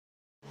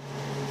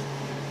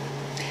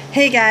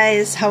Hey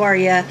guys, how are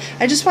ya?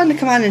 I just wanted to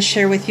come on and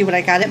share with you what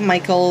I got at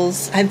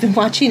Michael's. I've been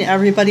watching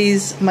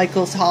everybody's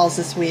Michael's hauls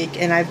this week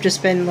and I've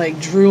just been like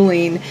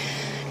drooling,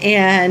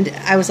 and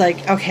I was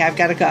like, okay, I've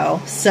got to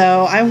go.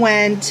 So I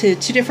went to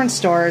two different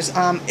stores.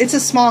 It's a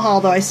small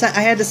haul though. I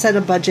had to set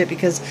a budget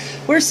because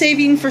we're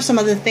saving for some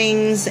other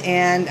things,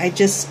 and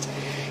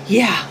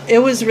yeah, it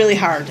was really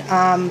hard.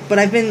 But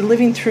I've been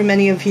living through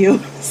many of you,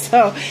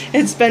 so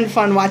it's been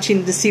fun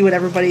watching to see what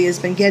everybody has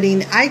been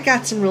getting. I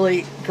got some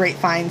really great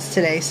finds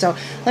today, so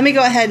let me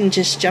go ahead and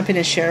just jump in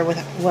and share with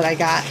what I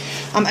got.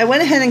 I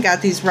went ahead and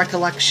got these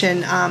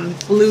Recollection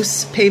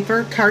loose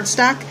paper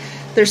cardstock.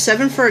 They're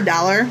 7 for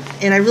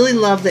 $1, and I really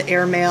love the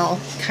airmail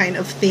kind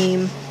of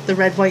theme, the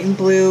red, white, and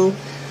blue.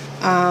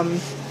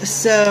 And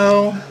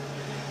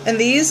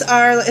these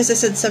are, as I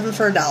said, 7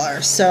 for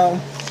 $1. So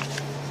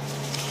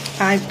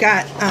I've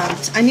got,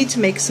 I need to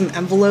make some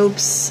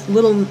envelopes,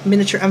 little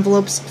miniature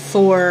envelopes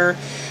for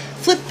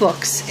flip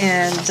books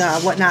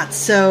and whatnot.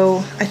 So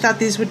I thought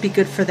these would be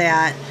good for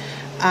that.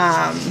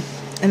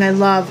 And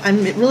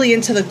I'm really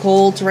into the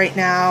gold right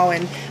now.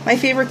 And my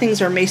favorite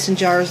things are mason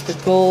jars, the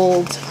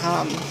gold,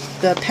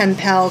 the pen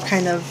pal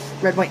kind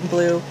of red, white, and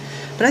blue.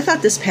 But I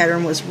thought this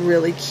pattern was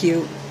really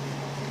cute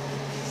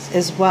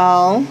as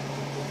well.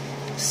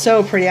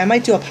 So pretty. I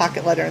might do a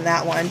pocket letter in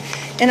that one.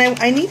 And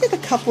I needed a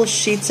couple of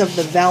sheets of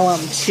the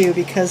vellum too,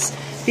 because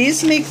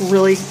these make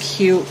really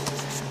cute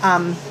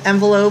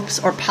envelopes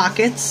or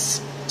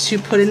pockets to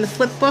put in the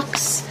flip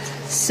books.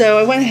 So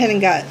I went ahead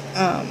and got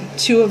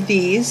 2 of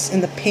these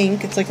in the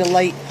pink. It's like a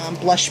light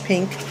blush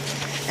pink.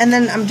 And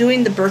then I'm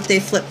doing the birthday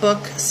flip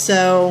book,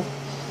 so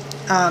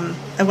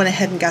I went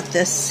ahead and got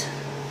this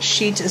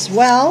sheet as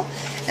well.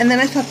 And then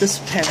I thought this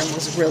pattern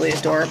was really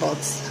adorable.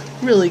 It's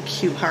really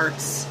cute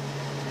hearts.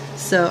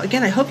 So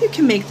again, I hope you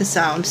can make this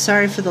out. I'm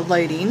sorry for the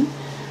lighting.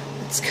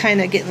 It's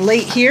kind of getting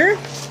late here.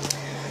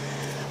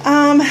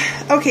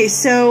 Okay,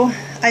 so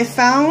I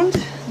found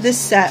this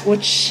set,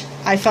 which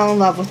I fell in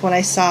love with when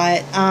I saw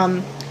it.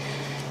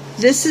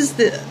 This is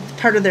the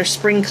part of their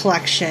spring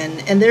collection,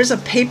 and there's a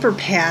paper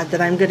pad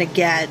that I'm going to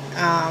get.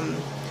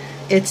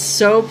 It's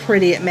so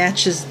pretty. It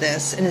matches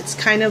this, and it's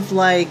kind of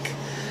like,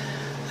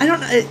 I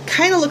don't know, it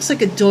kind of looks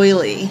like a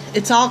doily.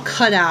 It's all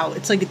cut out.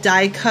 It's like a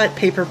die-cut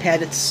paper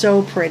pad. It's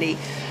so pretty.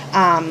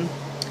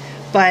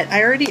 But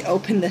I already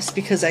opened this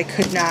because I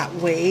could not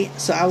wait,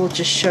 so I will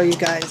just show you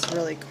guys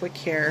really quick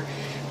here.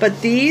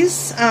 But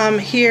these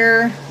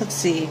here, let's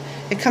see,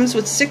 it comes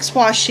with 6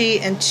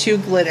 washi and 2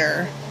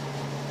 glitter.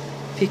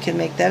 If you can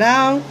make that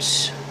out.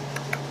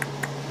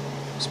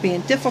 It's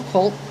being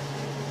difficult.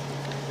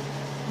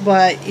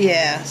 But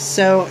yeah,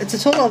 so it's a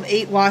total of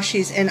 8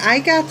 washis, and I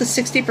got the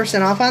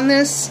 60% off on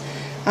this.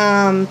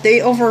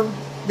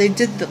 They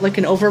did like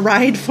an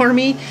override for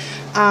me.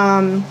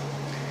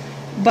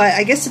 But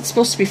I guess it's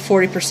supposed to be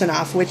 40%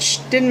 off,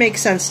 which didn't make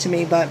sense to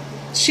me, but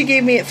she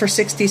gave me it for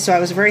 60, so I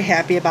was very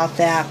happy about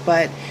that.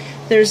 But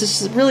there's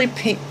this really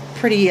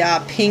pretty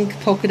pink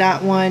polka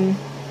dot one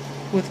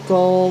with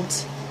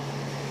gold,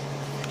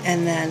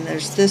 and then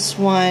there's this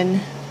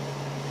one,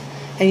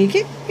 and you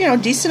get, you know, a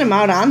decent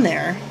amount on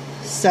there.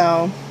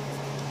 So,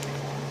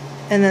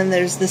 and then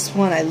there's this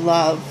one I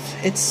love.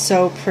 It's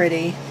so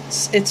pretty.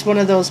 It's one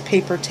of those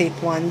paper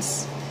tape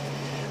ones.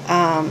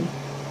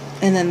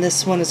 And then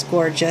this one is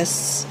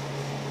gorgeous.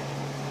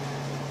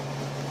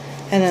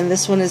 And then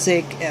this one is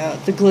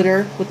the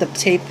glitter with the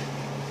tape,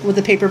 with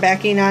the paper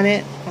backing on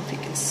it. I don't know if you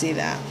can see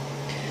that.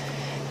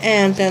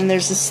 And then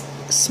there's this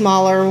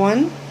smaller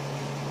one.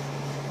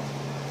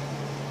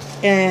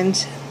 And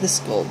this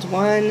gold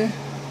one.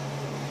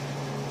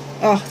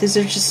 Oh, these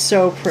are just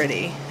so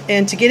pretty.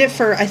 And to get it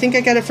for, I think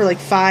I got it for like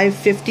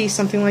 $5.50,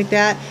 something like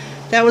that.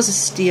 That was a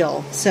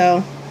steal.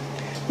 So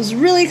I was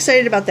really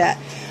excited about that.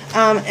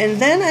 And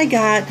then I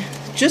got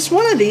just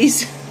one of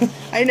these.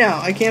 I know,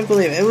 I can't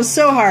believe it. It was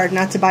so hard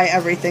not to buy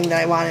everything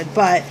that I wanted,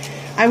 but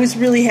I was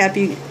really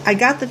happy. I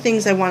got the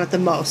things I wanted the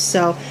most.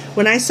 So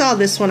when I saw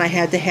this one, I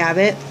had to have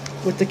it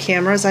with the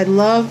cameras. I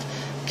love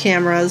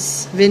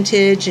cameras,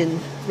 vintage and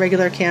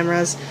regular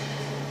cameras.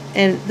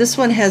 And this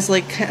one has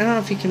like, I don't know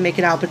if you can make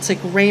it out, but it's like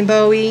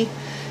rainbowy,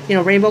 you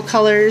know, rainbow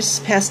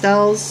colors,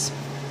 pastels.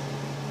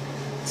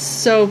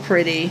 So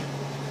pretty.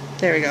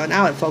 There we go.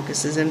 Now it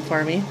focuses in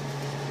for me.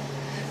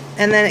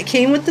 And then it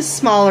came with the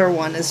smaller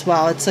one as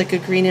well. It's like a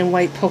green and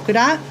white polka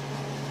dot.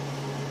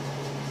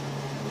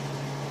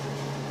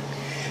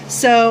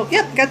 So,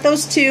 yep, got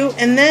those 2.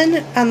 And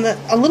then on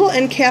a little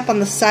end cap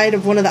on the side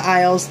of one of the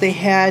aisles, they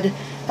had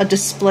a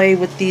display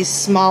with these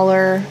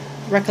smaller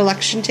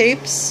Recollection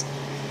tapes.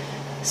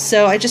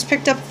 So I just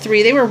picked up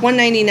 3. They were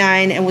 $1.99,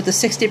 and with the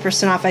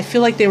 60% off, I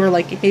feel like they were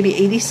like maybe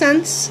 80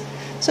 cents.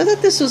 So I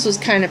thought this was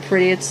kind of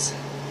pretty. It's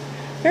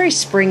very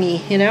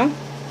springy, you know.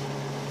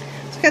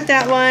 So got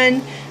that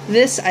one.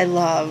 This I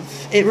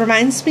love. It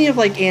reminds me of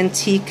like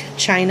antique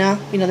china,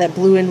 you know, that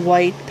blue and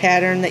white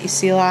pattern that you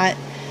see a lot.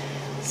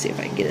 Let's see if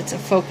I can get it to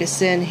focus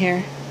in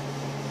here.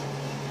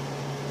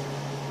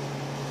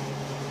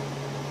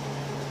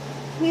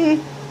 I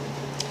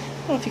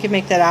don't know if you can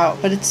make that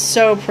out, but it's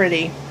so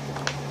pretty.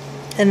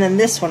 And then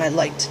this one I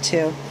liked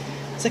too.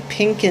 It's like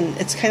pink and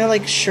it's kind of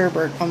like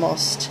sherbet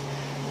almost.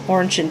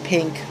 Orange and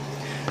pink.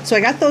 So I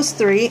got those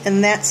 3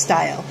 in that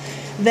style.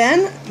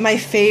 Then my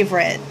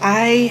favorite.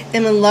 I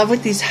am in love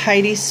with these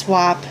Heidi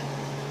Swapp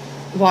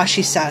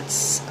washi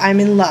sets. I'm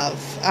in love.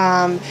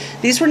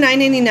 These were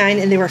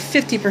 $9.99 and they were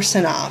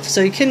 50% off.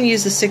 So you can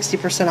use the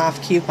 60%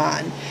 off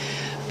coupon.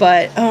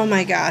 But oh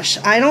my gosh,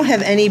 I don't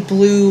have any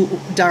blue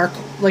dark,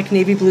 like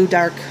navy blue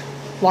dark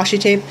washi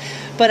tape.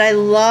 But I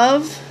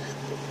love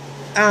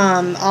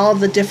all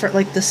the different,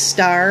 like the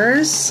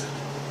stars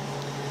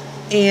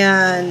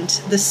and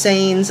the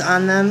sayings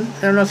on them.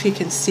 I don't know if you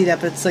can see that,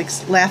 but it's like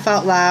laugh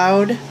out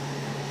loud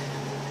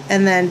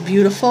and then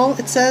beautiful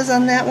it says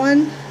on that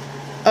one.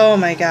 Oh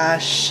my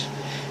gosh.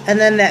 And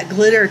then that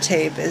glitter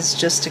tape is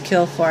just to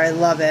kill for. I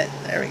love it.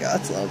 There we go.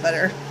 That's a little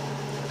better.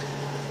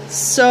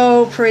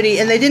 So pretty.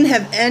 And they didn't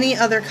have any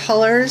other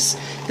colors.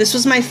 This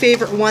was my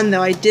favorite one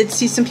though. I did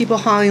see some people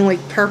hauling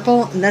like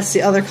purple, and that's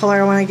the other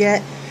color I want to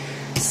get.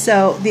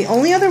 So the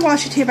only other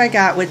washi tape I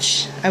got,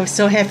 which I was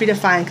so happy to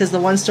find because the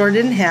one store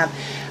didn't have,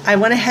 I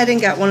went ahead and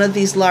got one of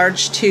these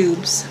large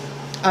tubes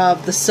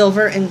of the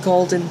silver and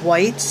gold and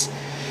white.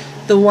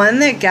 The one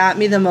that got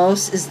me the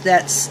most is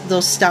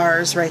those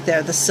stars right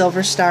there, the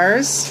silver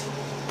stars,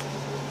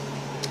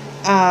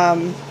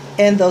 and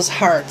those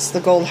hearts, the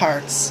gold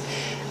hearts.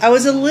 I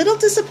was a little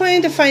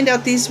disappointed to find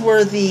out these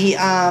were the,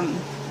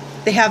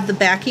 they have the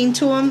backing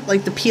to them,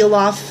 like the peel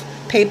off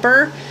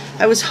paper.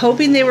 I was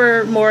hoping they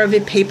were more of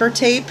a paper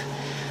tape,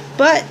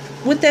 but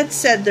with that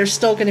said, they're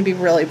still going to be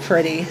really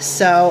pretty.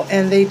 So,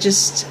 and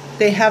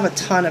they have a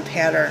ton of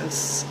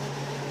patterns.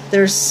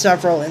 There's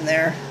several in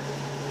there.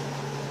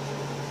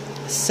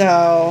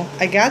 So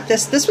I got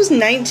this. This was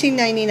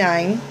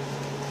 $19.99,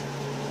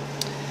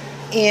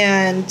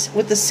 and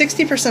with the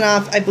 60%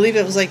 off, I believe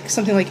it was like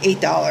something like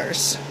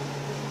 $8.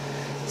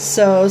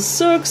 So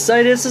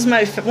excited! This is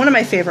one of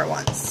my favorite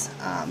ones.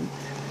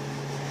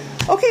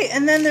 Okay,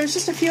 and then there's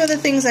just a few other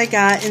things I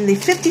got in the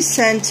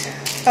 50-cent.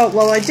 Oh,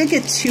 well, I did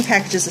get 2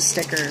 packages of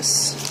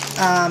stickers.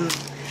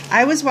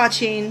 I was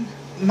watching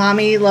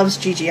Mommy Loves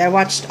Gigi. I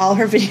watched all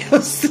her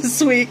videos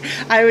this week.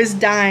 I was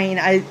dying.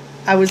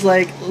 I was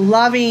like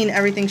loving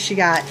everything she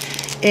got.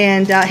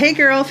 And hey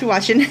girl, if you're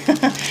watching.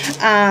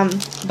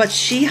 But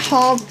she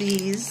hauled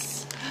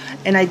these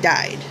and I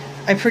died.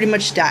 I pretty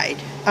much died.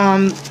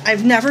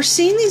 I've never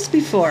seen these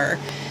before.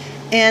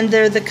 And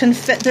they're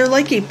they're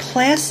like a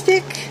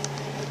plastic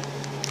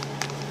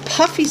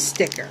puffy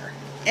sticker.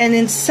 And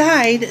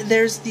inside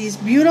there's these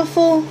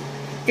beautiful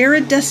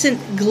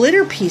iridescent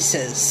glitter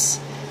pieces.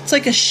 It's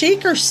like a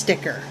shaker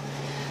sticker.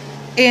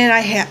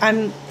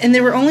 And and they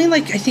were only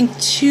like I think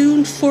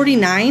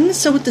 $2.49.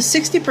 So with the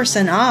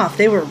 60% off,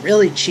 they were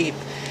really cheap.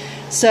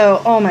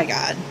 So oh my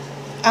god,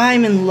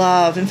 I'm in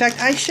love. In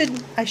fact, I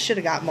should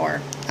have got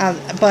more.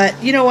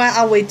 But you know what?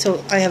 I'll wait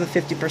till I have a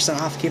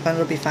 50% off coupon.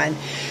 It'll be fine.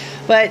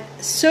 But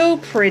so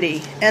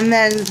pretty. And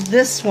then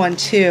this one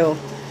too.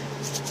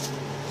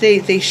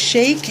 They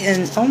shake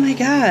and oh my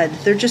god,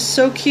 they're just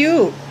so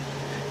cute.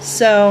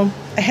 So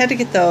I had to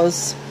get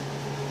those.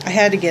 I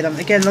had to get them.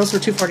 Again, those were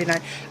 $2.49.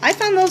 I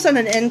found those on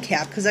an end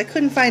cap because I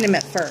couldn't find them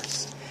at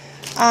first.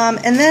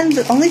 And then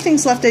the only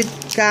things left I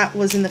got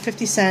was in the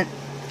 50-cent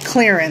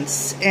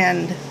clearance,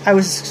 and I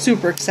was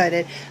super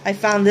excited. I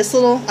found this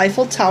little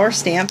Eiffel Tower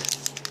stamp.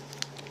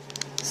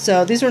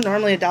 So these were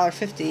normally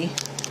 $1.50,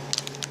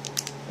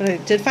 but I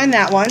did find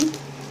that one.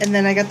 And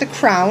then I got the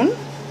crown.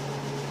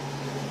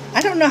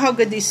 I don't know how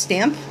good these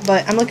stamp,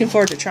 but I'm looking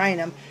forward to trying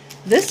them.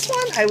 This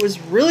one, I was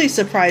really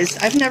surprised.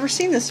 I've never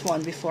seen this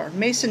one before.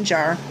 Mason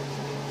jar.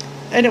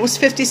 And it was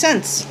 50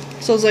 cents.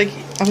 So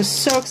I was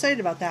so excited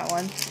about that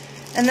one.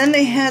 And then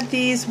they had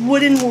these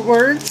wooden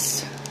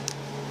words.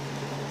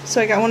 So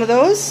I got one of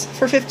those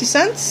for 50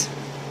 cents.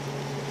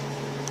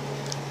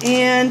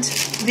 And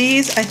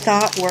these I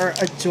thought were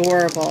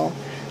adorable.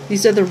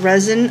 These are the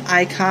resin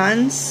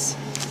icons.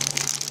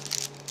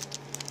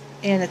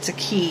 And it's a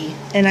key.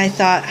 And I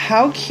thought,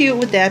 how cute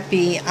would that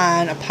be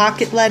on a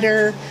pocket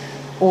letter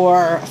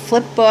or a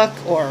flip book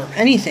or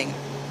anything,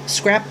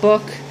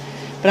 scrapbook,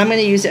 but I'm going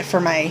to use it for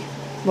my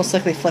most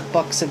likely flip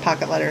books and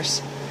pocket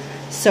letters.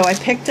 So I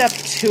picked up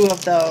 2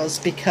 of those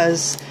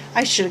because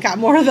I should have got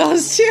more of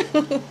those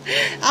too.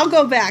 I'll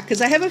go back because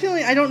I have a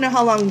feeling I don't know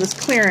how long this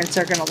clearance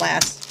are going to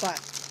last. But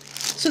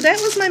so that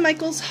was my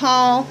Michael's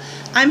haul.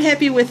 I'm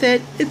happy with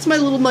it. It's my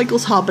little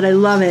Michael's haul, but I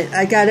love it.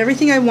 I got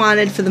everything I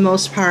wanted for the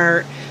most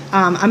part.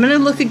 I'm going to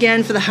look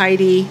again for the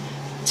Heidi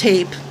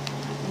tape.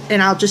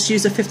 And I'll just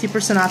use a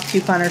 50% off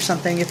coupon or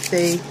something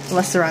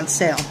unless they're on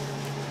sale.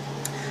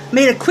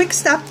 Made a quick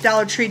stop at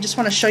Dollar Tree. Just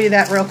want to show you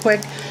that real quick.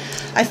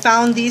 I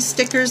found these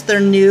stickers. They're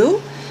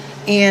new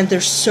and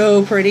they're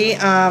so pretty.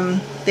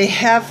 They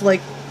have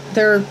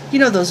they're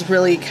those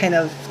really kind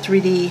of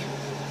 3D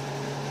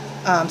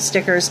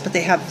stickers, but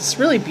they have this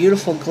really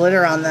beautiful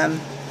glitter on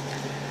them.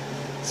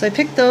 So I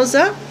picked those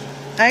up.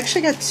 I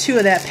actually got 2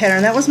 of that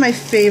pattern. That was my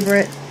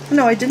favorite.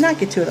 No, I did not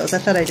get 2 of those. I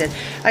thought I did.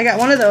 I got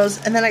one of those,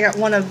 and then I got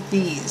one of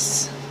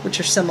these, which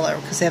are similar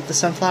because they have the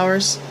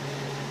sunflowers.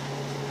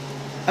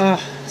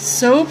 Oh,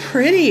 So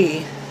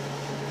pretty.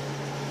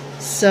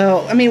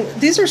 So, I mean,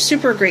 these are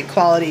super great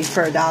quality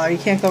for $1. You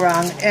can't go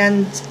wrong.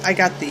 And I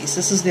got these.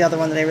 This is the other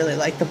one that I really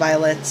like, the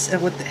violets. It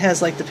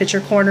has like the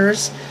picture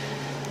corners.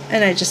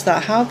 And I just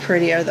thought, how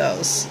pretty are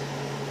those?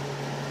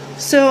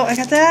 So I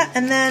got that.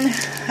 And then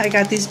I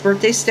got these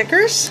birthday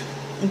stickers.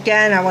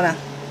 Again, I'm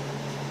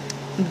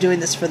doing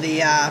this for the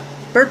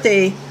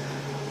birthday,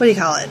 what do you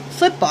call it?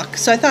 Flip book.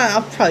 So I thought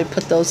I'll probably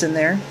put those in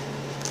there.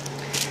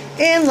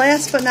 And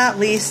last but not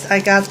least,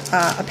 I got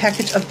a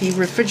package of the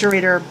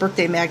refrigerator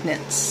birthday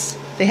magnets.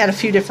 They had a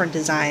few different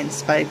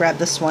designs, but I grabbed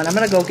this one. I'm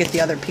going to go get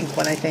the other pink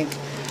one, I think.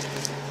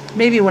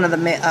 Maybe one of the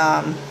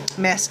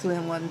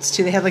masculine ones,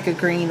 too. They have like a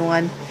green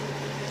one.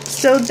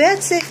 So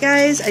that's it,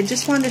 guys. I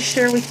just wanted to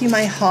share with you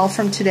my haul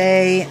from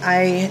today.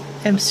 I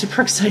am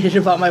super excited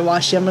about my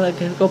washi. I'm going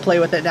to go play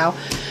with it now.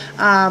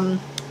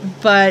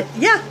 But,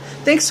 yeah.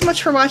 Thanks so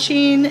much for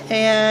watching,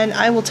 and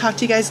I will talk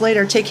to you guys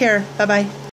later. Take care. Bye-bye.